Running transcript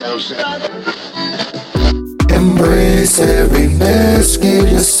Embrace every mess, give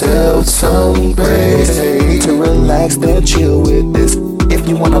yourself some grace. Need to relax, then chill with this. If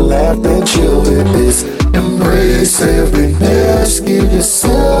you wanna laugh, then chill with this. Embrace every mess, give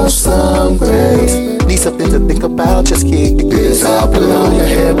yourself some grace. Need something to think about, just kick this out, put it on your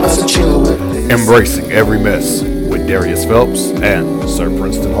head, but chill with this. Embracing Every Mess with Darius Phelps and Sir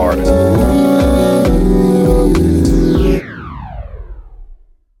Princeton Harden.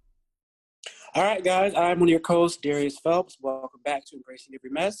 All right, guys, I'm one of your co-hosts, Darius Phelps. Welcome back to Embracing Every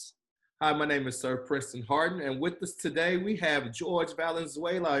Mess. Hi, my name is Sir Princeton Harden, and with us today we have George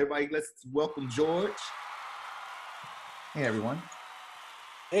Valenzuela. Everybody, let's welcome George. Hey, everyone.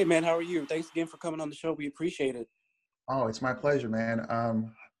 Hey, man, how are you? Thanks again for coming on the show. We appreciate it. Oh, it's my pleasure, man.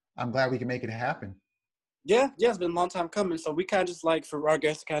 I'm glad we can make it happen. Yeah, it's been a long time coming. So we kind of just like for our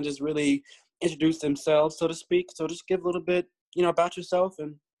guests to kind of just really introduce themselves, so to speak. So just give a little bit, about yourself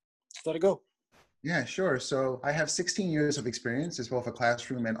and just let it go. Yeah, sure. So I have 16 years of experience as both a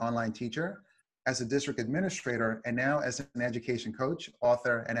classroom and online teacher, as a district administrator, and now as an education coach,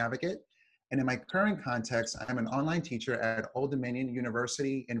 author, and advocate. And in my current context, I'm an online teacher at Old Dominion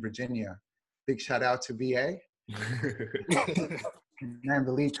University in Virginia. Big shout out to VA. And I'm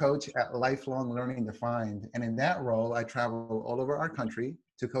the lead coach at Lifelong Learning Defined. And in that role, I travel all over our country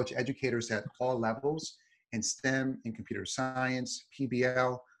to coach educators at all levels in STEM, in computer science,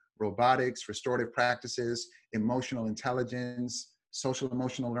 PBL, robotics, restorative practices, emotional intelligence, social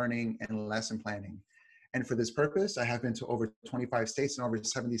emotional learning, and lesson planning. And for this purpose, I have been to over 25 states and over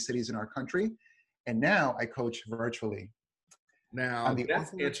 70 cities in our country. And now I coach virtually. Now,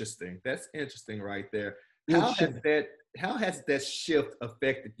 that's interesting. That's interesting right there. How has that shift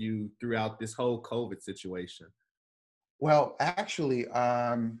affected you throughout this whole COVID situation? Well, actually,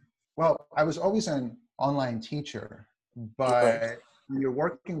 I was always an online teacher, but when you're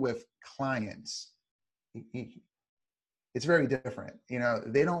working with clients, it's very different.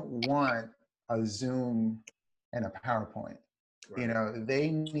 They don't want a Zoom and a PowerPoint. Right. They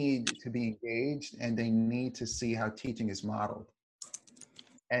need to be engaged and they need to see how teaching is modeled.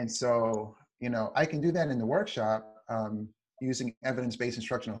 And so, I can do that in the workshop using evidence-based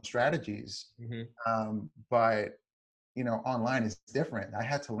instructional strategies. Mm-hmm. But, online is different. I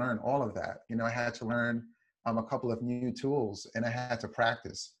had to learn all of that. I had to learn a couple of new tools and I had to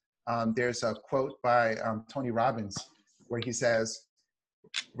practice. There's a quote by Tony Robbins where he says,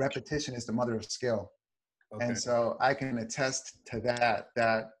 repetition is the mother of skill. Okay. And so I can attest to that,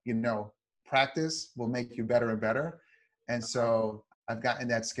 practice will make you better and better. And so I've gotten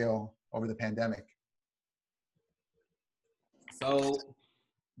that skill over the pandemic. So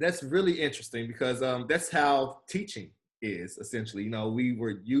that's really interesting because that's how teaching is essentially. We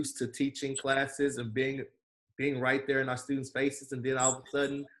were used to teaching classes and being right there in our students' faces, and then all of a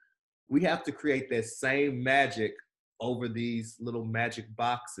sudden we have to create that same magic over these little magic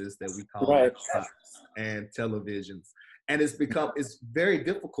boxes that we call laptops and televisions. And it's very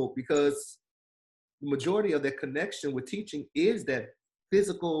difficult because the majority of that connection with teaching is that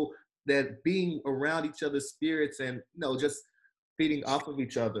physical, that being around each other's spirits and, just feeding off of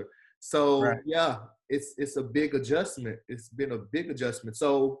each other. So yeah, it's a big adjustment. It's been a big adjustment.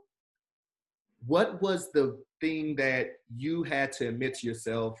 So what was the thing that you had to admit to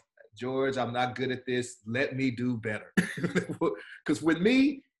yourself, George, I'm not good at this, let me do better? Because with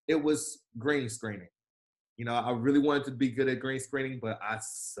me, it was green screening. I really wanted to be good at green screening, but I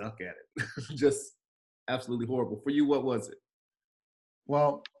suck at it. Just absolutely horrible. For you, what was it?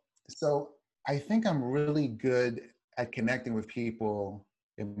 Well, so I think I'm really good at connecting with people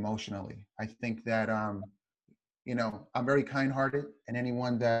emotionally. I think that, I'm very kind-hearted, and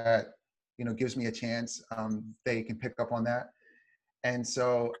anyone that, gives me a chance, they can pick up on that. And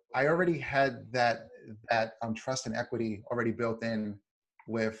so I already had that trust and equity already built in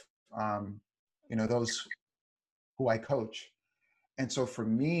with, those who I coach. And so for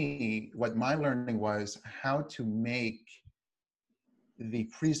me, what my learning was how to make the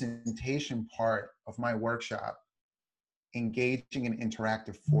presentation part of my workshop engaging and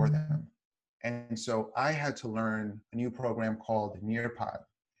interactive for them. And so I had to learn a new program called Nearpod.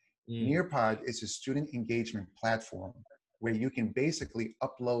 Nearpod is a student engagement platform where you can basically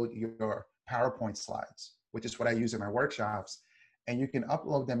upload your PowerPoint slides, which is what I use in my workshops. And you can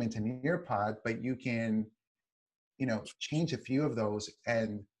upload them into Nearpod, but you can, change a few of those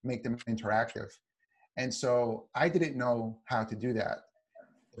and make them interactive. And so I didn't know how to do that.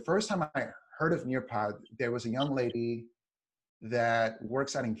 The first time I heard of Nearpod, there was a young lady that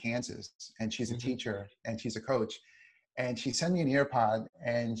works out in Kansas, and she's a teacher and she's a coach. And she sent me an Nearpod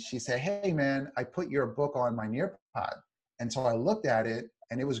and she said, hey man, I put your book on my Nearpod. And so I looked at it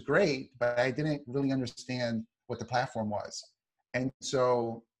and it was great, but I didn't really understand what the platform was. And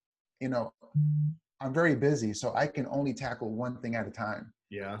so, you know, I'm very busy, so I can only tackle one thing at a time.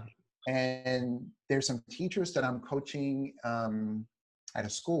 Yeah. And there's some teachers that I'm coaching at a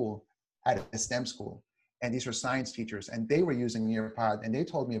school, at a STEM school, and these are science teachers, and they were using Nearpod, and they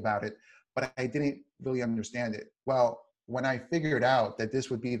told me about it, but I didn't really understand it. Well, when I figured out that this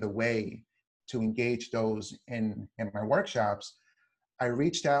would be the way to engage those in my workshops, I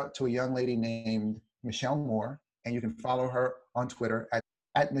reached out to a young lady named Michelle Moore, and you can follow her on Twitter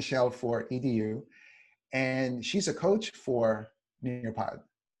at Michelle4EDU, and she's a coach for Nearpod.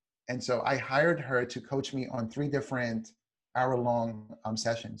 And so I hired her to coach me on 3 different hour-long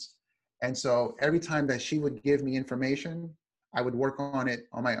sessions. And so every time that she would give me information, I would work on it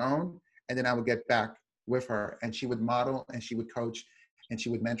on my own, and then I would get back with her, and she would model, and she would coach, and she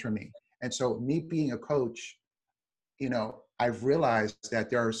would mentor me. And so me being a coach, you know, I've realized that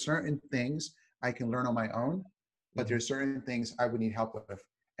there are certain things I can learn on my own, but there's certain things I would need help with.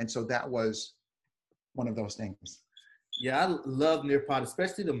 And so that was one of those things. Yeah, I love Nearpod,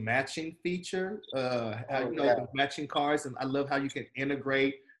 especially the matching feature. The matching cards, and I love how you can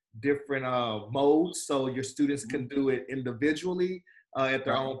integrate different modes, so your students can do it individually at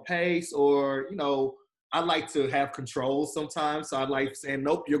their own pace. Or I like to have control sometimes, so I like saying,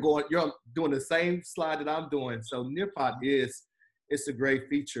 "Nope, you're doing the same slide that I'm doing." So Nearpod it's a great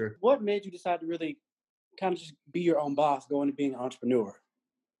feature. What made you decide to really kind of just be your own boss, going to being an entrepreneur?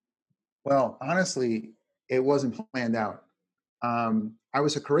 Well, honestly, it wasn't planned out. I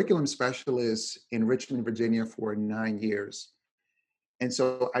was a curriculum specialist in Richmond, Virginia for 9 years. And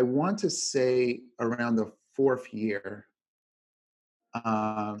so I want to say around the 4th year,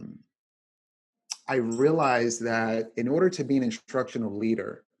 I realized that in order to be an instructional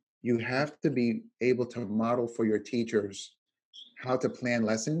leader, you have to be able to model for your teachers how to plan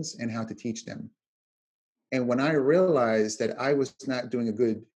lessons and how to teach them. And when I realized that I was not doing a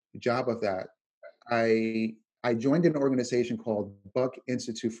good job of that, I joined an organization called Buck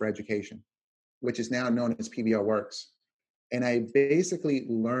Institute for Education, which is now known as PBL Works. And I basically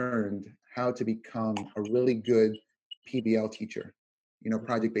learned how to become a really good PBL teacher,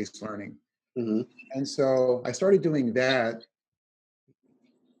 project-based learning. Mm-hmm. And so I started doing that.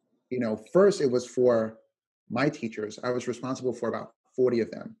 First it was for my teachers. I was responsible for about 40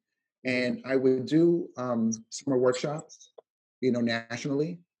 of them. And I would do summer workshops,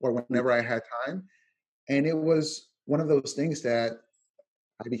 nationally or whenever I had time. And it was one of those things that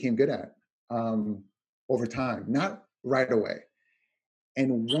I became good at over time, not right away.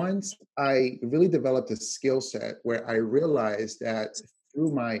 And once I really developed a skill set where I realized that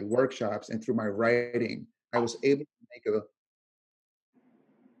through my workshops and through my writing, I was able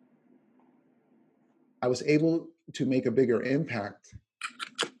to make a bigger impact.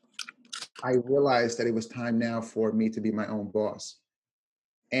 I realized that it was time now for me to be my own boss.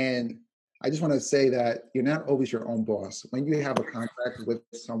 And I just want to say that you're not always your own boss. When you have a contract with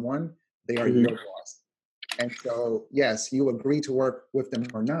someone, they are your boss. And so, yes, you agree to work with them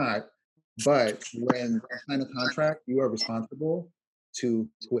or not, but when you sign a contract, you are responsible to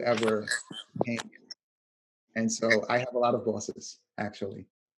whoever paying you. And so I have a lot of bosses, actually.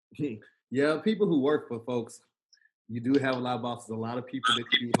 Yeah, people who work for folks, you do have a lot of bosses, a lot of people that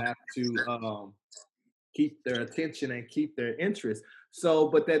you have to keep their attention and keep their interest. So,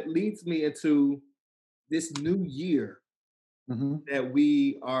 but that leads me into this new year that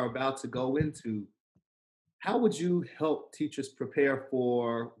we are about to go into. How would you help teachers prepare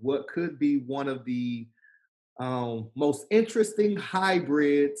for what could be one of the most interesting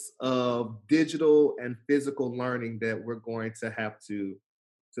hybrids of digital and physical learning that we're going to have to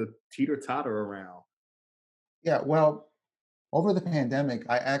teeter-totter around? Yeah, well, over the pandemic,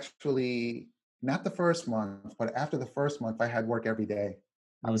 I actually, not the first month, but after the first month, I had work every day.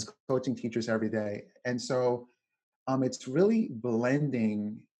 I was coaching teachers every day. And so it's really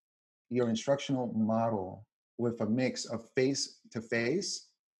blending your instructional model with a mix of face-to-face,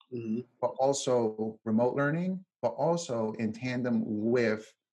 but also remote learning, but also in tandem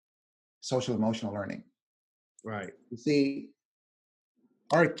with social emotional learning. Right. You see,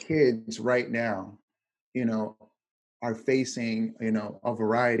 our kids right now, are facing, a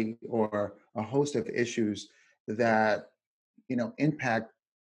variety or a host of issues that, impact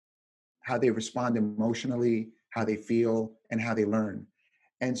how they respond emotionally, how they feel, and how they learn.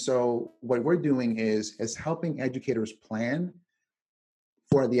 And so what we're doing is helping educators plan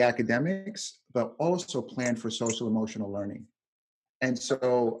for the academics, but also plan for social emotional learning. And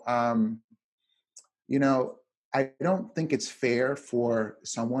so, I don't think it's fair for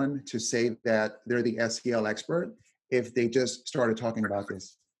someone to say that they're the SEL expert if they just started talking about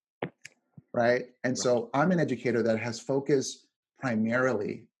this, right? And so I'm an educator that has focused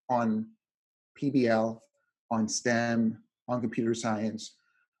primarily on PBL, on STEM, on computer science,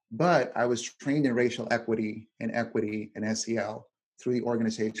 but I was trained in racial equity and SEL through the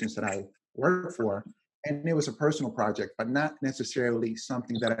organizations that I work for. And it was a personal project, but not necessarily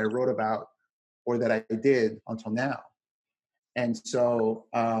something that I wrote about or that I did until now. And so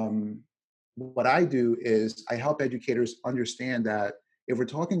what I do is I help educators understand that if we're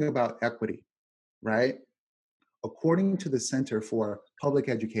talking about equity, right? According to the Center for Public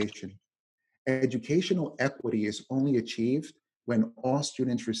Education, educational equity is only achieved when all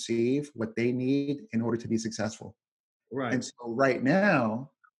students receive what they need in order to be successful. Right. And so right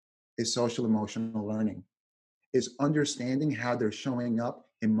now is social emotional learning, is understanding how they're showing up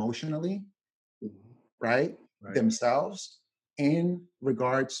emotionally, right? Themselves in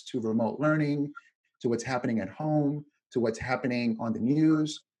regards to remote learning, to what's happening at home, to what's happening on the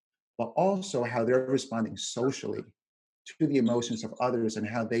news, but also how they're responding socially to the emotions of others and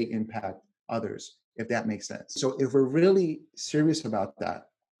how they impact others, if that makes sense. So if we're really serious about that,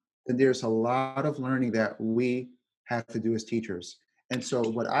 then there's a lot of learning that we have to do as teachers. And so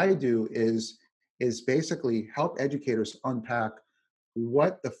what I do is basically help educators unpack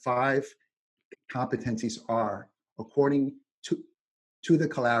what the 5 competencies are according to the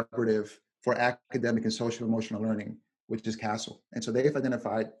Collaborative for Academic and Social Emotional Learning, which is CASEL. And so they've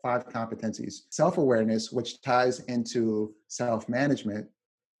identified 5 competencies: self-awareness, which ties into self-management;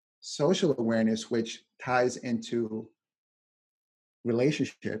 social awareness, which ties into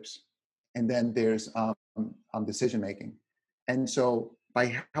relationships; and then there's decision-making. And so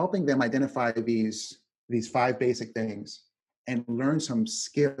by helping them identify these 5 basic things and learn some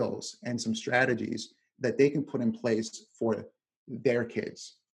skills and some strategies that they can put in place for their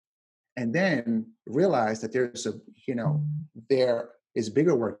kids, and then realize that there is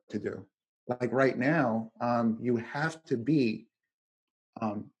bigger work to do. Like right now, you have to be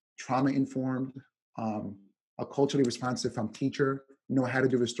trauma informed, a culturally responsive teacher, know how to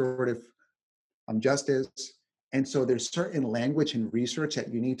do restorative justice. And so there's certain language and research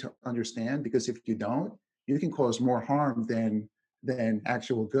that you need to understand, because if you don't, you can cause more harm than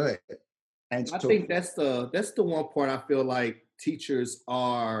actual good. And I so think that's the one part I feel like teachers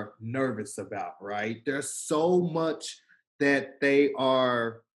are nervous about, right? There's so much that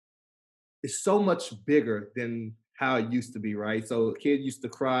it's so much bigger than how it used to be, right? So a kid used to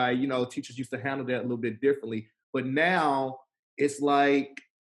cry, teachers used to handle that a little bit differently. But now it's like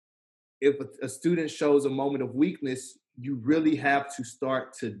if a student shows a moment of weakness, you really have to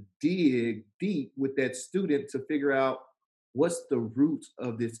start to dig deep with that student to figure out what's the root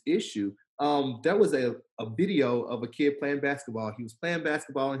of this issue. There was a video of a kid playing basketball. He was playing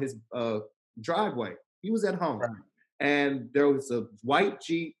basketball in his driveway. He was at home. Right. And there was a white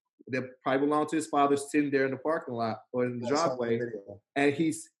Jeep that probably belonged to his father sitting there in the parking lot or in the driveway. And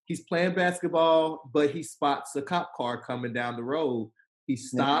he's playing basketball, but he spots a cop car coming down the road. He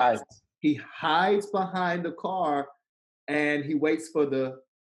stops. He hides behind the car, and he waits for the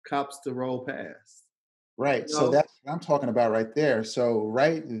cops to roll past. Right. So that's what I'm talking about right there. So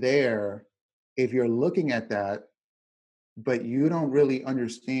right there, if you're looking at that, but you don't really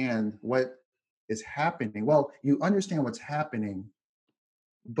understand what is happening. Well, you understand what's happening,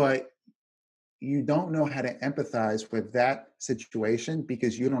 but you don't know how to empathize with that situation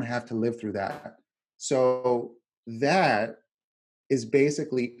because you don't have to live through that. So that is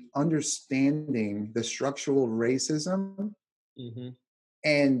basically understanding the structural racism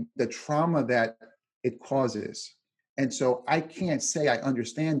and the trauma that it causes. And so I can't say I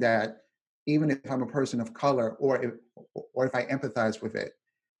understand that even if I'm a person of color or if I empathize with it.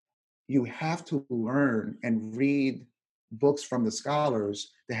 You have to learn and read books from the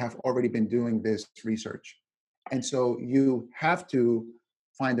scholars that have already been doing this research. And so you have to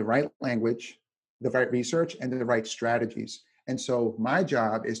find the right language, the right research, and the right strategies. And so my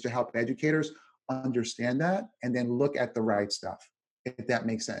job is to help educators understand that and then look at the right stuff, if that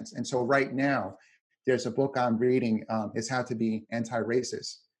makes sense. And so right now, there's a book I'm reading, it's How to Be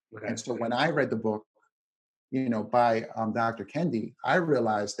Anti-Racist. Okay. And so when I read the book, by Dr. Kendi, I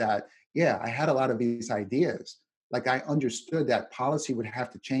realized that, I had a lot of these ideas. Like I understood that policy would have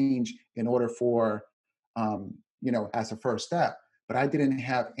to change in order for, as a first step, but I didn't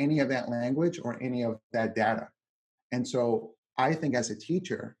have any of that language or any of that data. And so I think as a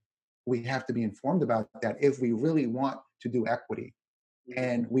teacher, we have to be informed about that if we really want to do equity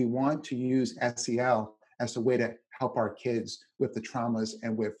and we want to use SEL as a way to help our kids with the traumas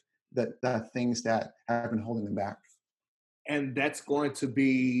and with the things that have been holding them back. And that's going to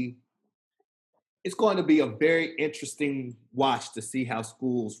be it's going to be a very interesting watch to see how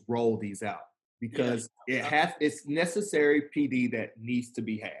schools roll these out because it's necessary PD that needs to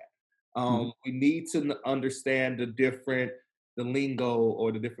be had. We need to understand the lingo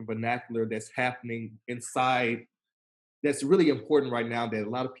or the different vernacular that's happening inside. That's really important right now that a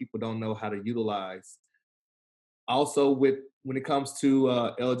lot of people don't know how to utilize. Also, when it comes to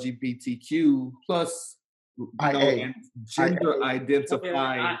LGBTQ plus, and gender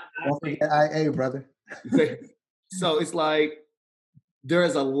identifying. Don't forget IA, brother. So it's like there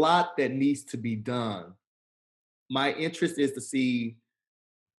is a lot that needs to be done. My interest is to see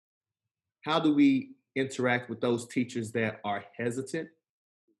how do we interact with those teachers that are hesitant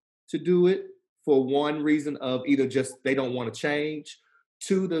to do it for one reason of either just they don't want to change,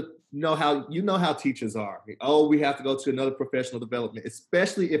 two, know how teachers are. Oh, we have to go to another professional development,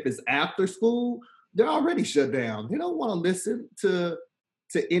 especially if it's after school. They're already shut down. They don't want to listen to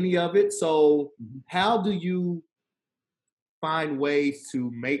any of it. So how do you find ways to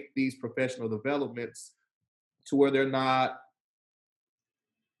make these professional developments to where they're not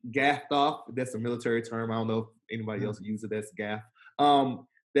gaffed off? That's a military term. I don't know if anybody else uses it as gaff.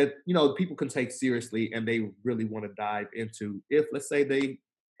 That people can take seriously and they really want to dive into if, let's say, they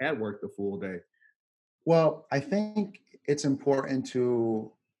had worked a full day. Well, I think it's important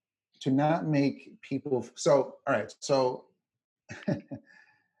to not make people all right. So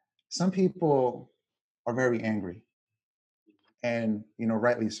some people are very angry, and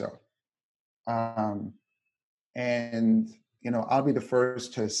rightly so. And I'll be the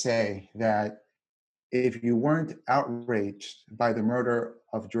first to say that if you weren't outraged by the murder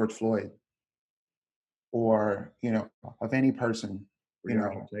of George Floyd or of any person,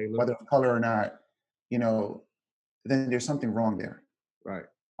 whether of color or not, then there's something wrong there. Right.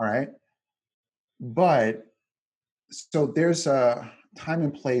 All right. But so there's a time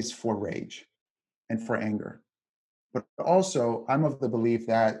and place for rage and for anger. But also, I'm of the belief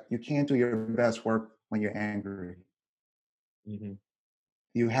that you can't do your best work when you're angry. Mm-hmm.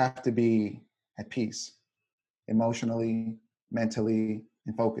 You have to be at peace, emotionally, mentally,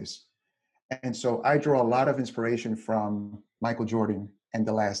 and focused. And so I draw a lot of inspiration from Michael Jordan and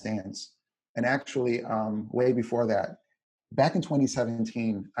The Last Dance. And actually, way before that, back in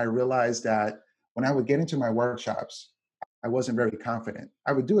 2017, I realized that when I would get into my workshops, I wasn't very confident.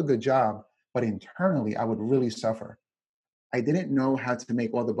 I would do a good job, but internally, I would really suffer. I didn't know how to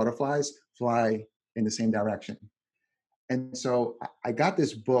make all the butterflies fly in the same direction. And so I got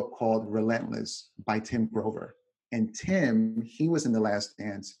this book called Relentless by Tim Grover. And Tim, he was in The Last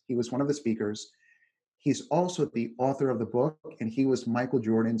Dance. He was one of the speakers. He's also the author of the book, and he was Michael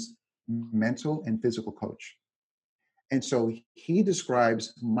Jordan's mental and physical coach. And so he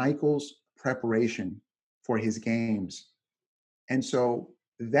describes Michael's preparation for his games. And so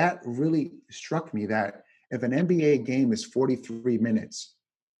that really struck me that if an NBA game is 43 minutes,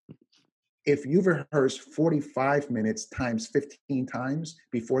 if you've rehearsed 45 minutes times 15 times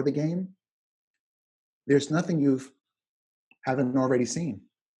before the game, there's nothing you haven't already seen.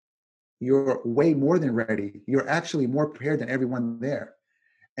 You're way more than ready. You're actually more prepared than everyone there.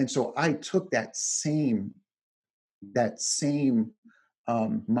 And so I took that same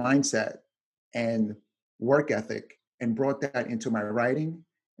mindset and work ethic and brought that into my writing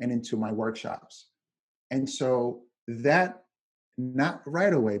and into my workshops. And so that, not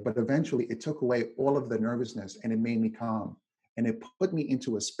right away, but eventually it took away all of the nervousness and it made me calm. And it put me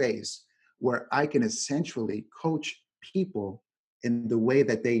into a space where I can essentially coach people in the way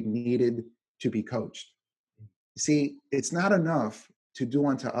that they needed to be coached. See, it's not enough to do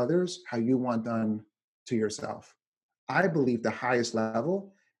unto others how you want done to yourself. I believe the highest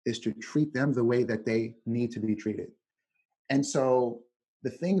level is to treat them the way that they need to be treated. And so the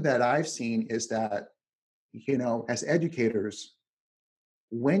thing that I've seen is that, as educators,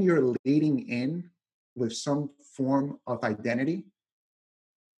 when you're leading in with some form of identity,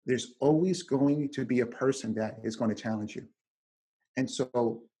 there's always going to be a person that is going to challenge you. And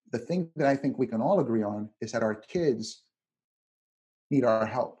so the thing that I think we can all agree on is that our kids need our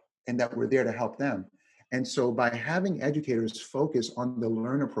help and that we're there to help them. And so by having educators focus on the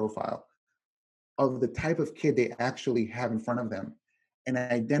learner profile of the type of kid they actually have in front of them and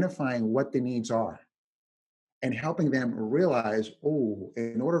identifying what the needs are and helping them realize, oh,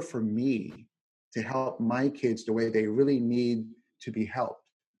 in order for me to help my kids the way they really need to be helped,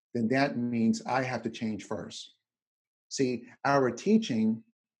 then that means I have to change first. See, our teaching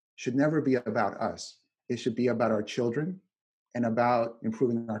should never be about us. It should be about our children and about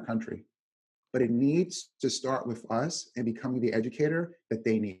improving our country. But it needs to start with us and becoming the educator that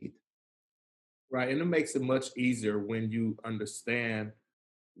they need. Right, and it makes it much easier when you understand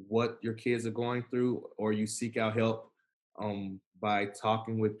what your kids are going through, or you seek out help by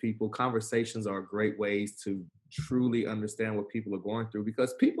talking with people. Conversations are great ways to truly understand what people are going through,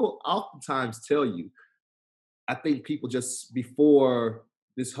 because people oftentimes tell you, I think people just before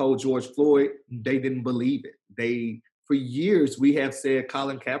this whole George Floyd, they didn't believe it. For years, we have said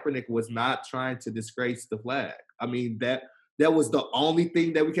Colin Kaepernick was not trying to disgrace the flag. I mean, that was the only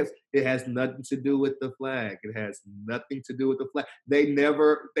thing that we kept. It has nothing to do with the flag. It has nothing to do with the flag. They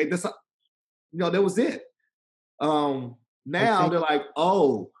just, that was it. I Now think they're like,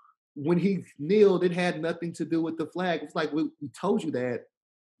 oh, when he kneeled, it had nothing to do with the flag. It's like we told you that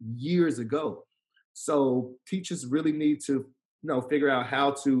years ago. So teachers really need to, figure out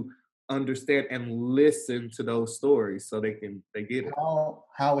how to understand and listen to those stories so they get it.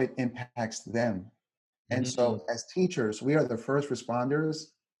 how it impacts them. And Mhm. so as teachers, we are the first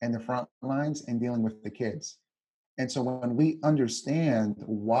responders and the front lines in dealing with the kids. And so when we understand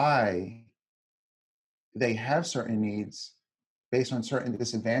why they have certain needs based on certain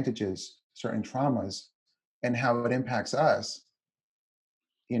disadvantages, certain traumas, and how it impacts us,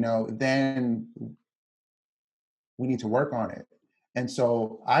 then we need to work on it. And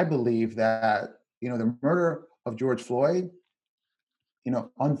so I believe that, the murder of George Floyd,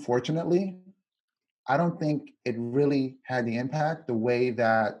 unfortunately, I don't think it really had the impact the way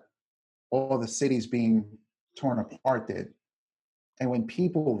that all the cities being torn apart did. And when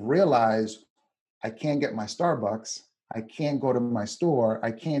people realize I can't get my Starbucks, I can't go to my store,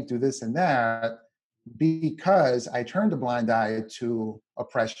 I can't do this and that because I turned a blind eye to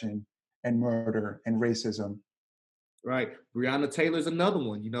oppression and murder and racism. Right. Breonna Taylor's another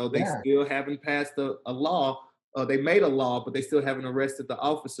one. They Yeah, still haven't passed a law. They made a law, but they still haven't arrested the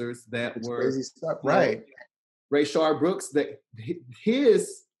officers that it's were, crazy stuff. you know, Right. Ray Shard Brooks. That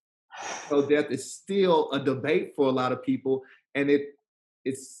his death is still a debate for a lot of people, and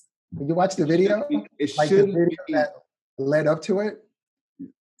it's Did you watch the it shouldn't video? be. It Like the shouldn't video be. that led up to it?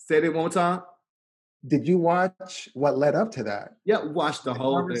 Said it one more time. Did you watch what led up to that? Yeah, watch the The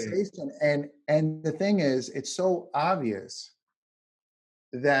whole thing. conversation. And the thing is, it's so obvious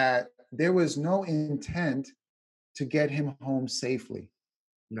that there was no intent to get him home safely.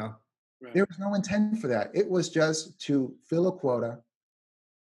 No. Right. There was no intent for that. It was just to fill a quota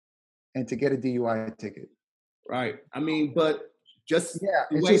and to get a DUI ticket. Right. I mean, but just Yeah,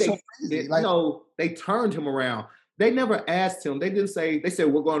 the it's way just so crazy. Like, they turned him around. They never asked him. They didn't say, they said,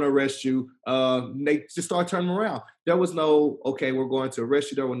 we're going to arrest you. They just started turning him around. There was no, okay, we're going to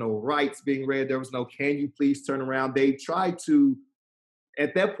arrest you. There were no rights being read. There was no, can you please turn around? They tried to,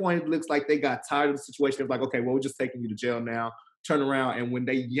 at that point, it looks like they got tired of the situation. It was like, okay, well, we're just taking you to jail now. Turn around. And when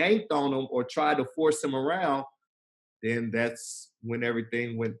they yanked on him or tried to force him around, then that's when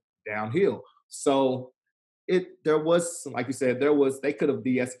everything went downhill. So there was, like you said, they could have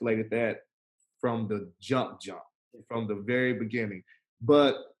de-escalated that from the jump from the very beginning.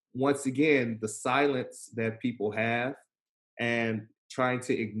 But once again, the silence that people have and trying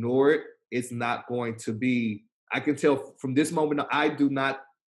to ignore it, it's not going to be, I can tell from this moment, I do not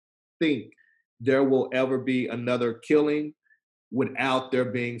think there will ever be another killing without there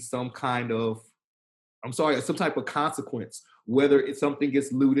being some kind of, some type of consequence, whether it's something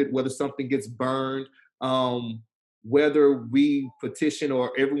gets looted, whether something gets burned, whether we petition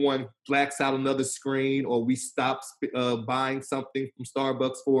or everyone blacks out another screen, or we stop buying something from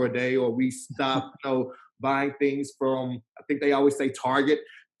Starbucks for a day, or we stop, buying things from, I think they always say Target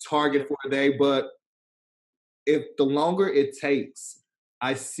for a day. But if the longer it takes,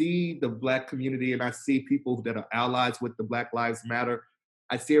 I see the Black community and I see people that are allies with the Black Lives Matter.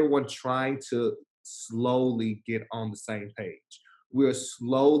 I see everyone trying to slowly get on the same page. We're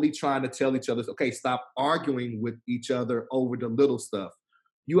slowly trying to tell each other, okay, stop arguing with each other over the little stuff.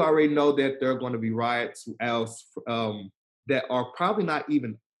 You already know that there are going to be riots that are probably not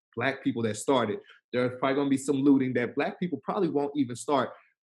even Black people that started. There's probably going to be some looting that Black people probably won't even start.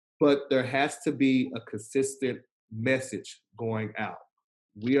 But there has to be a consistent message going out.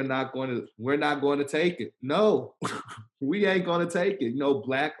 We're not going to take it. No, we ain't going to take it.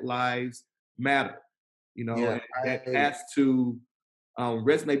 Black lives matter. yeah, And that has to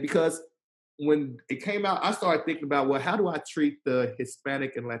resonate, because when it came out, I started thinking about, well, how do I treat the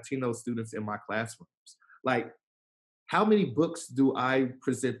Hispanic and Latino students in my classrooms? Like, how many books do I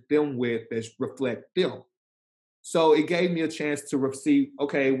present them with that reflect them? So it gave me a chance to see,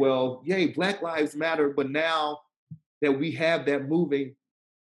 okay, well, yay, Black Lives Matter, but now that we have that moving,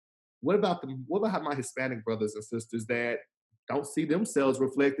 what about my Hispanic brothers and sisters that don't see themselves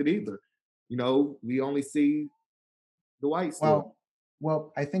reflected either? We only see the white story.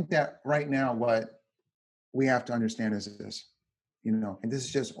 well, I think that right now what we have to understand is this. you know, and this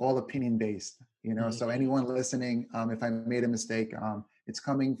is just all opinion based, you know. So anyone listening, if I made a mistake, it's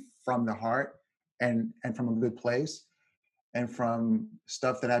coming from the heart and from a good place, and from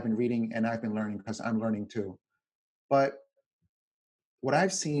stuff that I've been reading and I've been learning, because I'm learning too. But what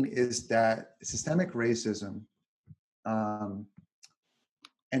I've seen is that systemic racism and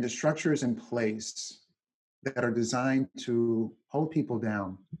the structures in place that are designed to hold people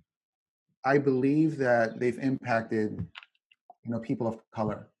down, I believe that they've impacted, you know, people of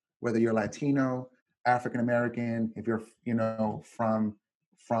color, whether you're Latino, African American, if you're, you know, from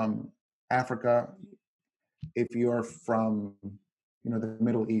Africa, if you're from, you know, the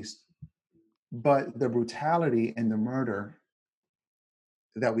Middle East. But the brutality and the murder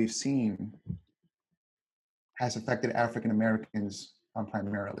that we've seen has affected African Americans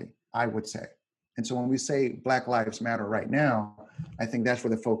primarily, I would say. And so when we say Black Lives Matter right now, I think that's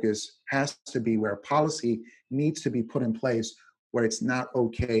where the focus has to be, where policy needs to be put in place where it's not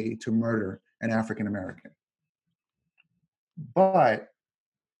okay to murder an African American. But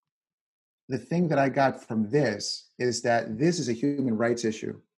the thing that I got from this is that this is a human rights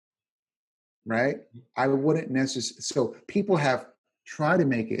issue, right? I wouldn't necessarily, so people have tried to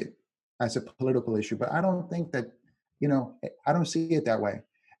make it as a political issue, but I don't think that, you know, I don't see it that way.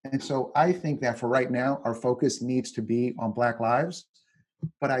 And so I think that for right now, our focus needs to be on Black lives.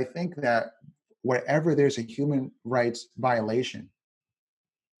 But I think that wherever there's a human rights violation,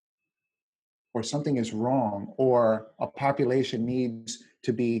 or something is wrong, or a population needs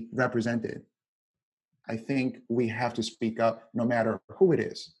to be represented, I think we have to speak up no matter who it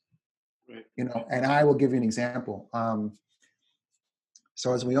is. Right. You know, and I will give you an example.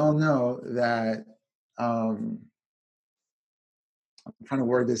 So as we all know that, I'm trying to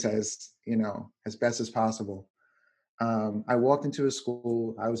word this as, you know, as best as possible. I walked into a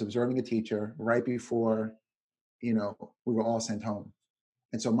school, I was observing a teacher right before, you know, we were all sent home.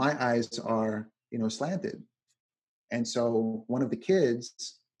 And so my eyes are, you know, slanted. And so one of the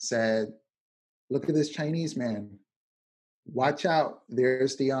kids said, "Look at this Chinese man. Watch out,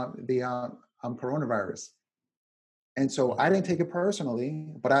 there's the coronavirus." And so I didn't take it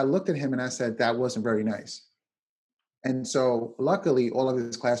personally, but I looked at him and I said, that wasn't very nice. And so luckily all of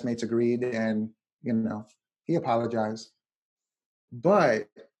his classmates agreed, and, you know, he apologized. But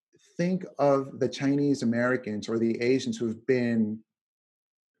think of the Chinese Americans or the Asians who've been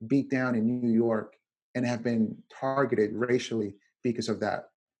beat down in New York and have been targeted racially because of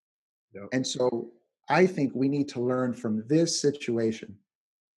that. Yep. And so I think we need to learn from this situation,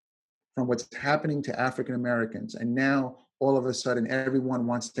 from what's happening to African Americans. And now all of a sudden, everyone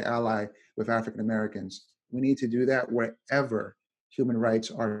wants to ally with African Americans. We need to do that wherever human rights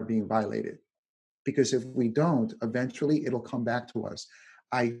are being violated. Because if we don't, eventually it'll come back to us.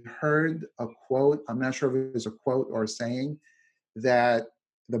 I heard a quote, I'm not sure if it was a quote or a saying, that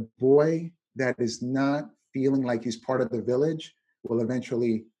the boy that is not feeling like he's part of the village will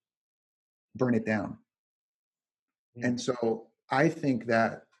eventually burn it down. Mm-hmm. And so I think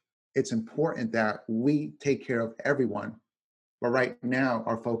that it's important that we take care of everyone. But right now,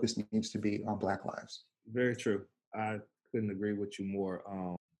 our focus needs to be on Black lives. Very true. I couldn't agree with you more.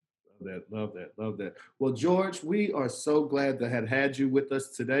 Love that. Well, George, we are so glad to have had you with us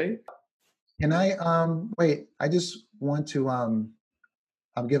today. Can I wait? I just want to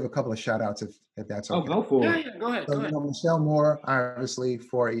I'll give a couple of shout outs if that's okay. Oh, go for it. Yeah, go ahead. So, you know, Michelle Moore, obviously,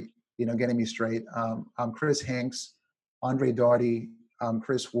 for, you know, getting me straight. Chris Hanks, Andre Doughty,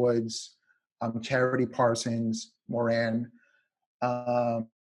 Chris Woods, Charity Parsons, Moran, Talina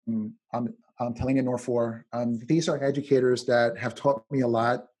Norfor. These are educators that have taught me a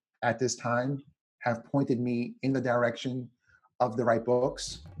lot at this time, have pointed me in the direction of the right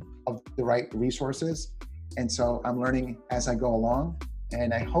books, of the right resources. And so I'm learning as I go along.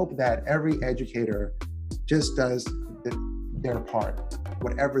 And I hope that every educator just does their part,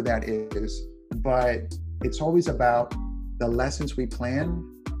 whatever that is. But it's always about the lessons we plan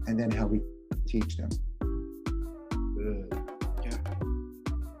and then how we teach them. Good. Yeah,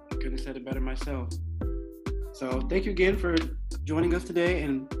 I couldn't have said it better myself. So thank you again for joining us today,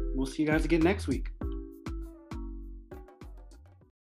 and we'll see you guys again next week.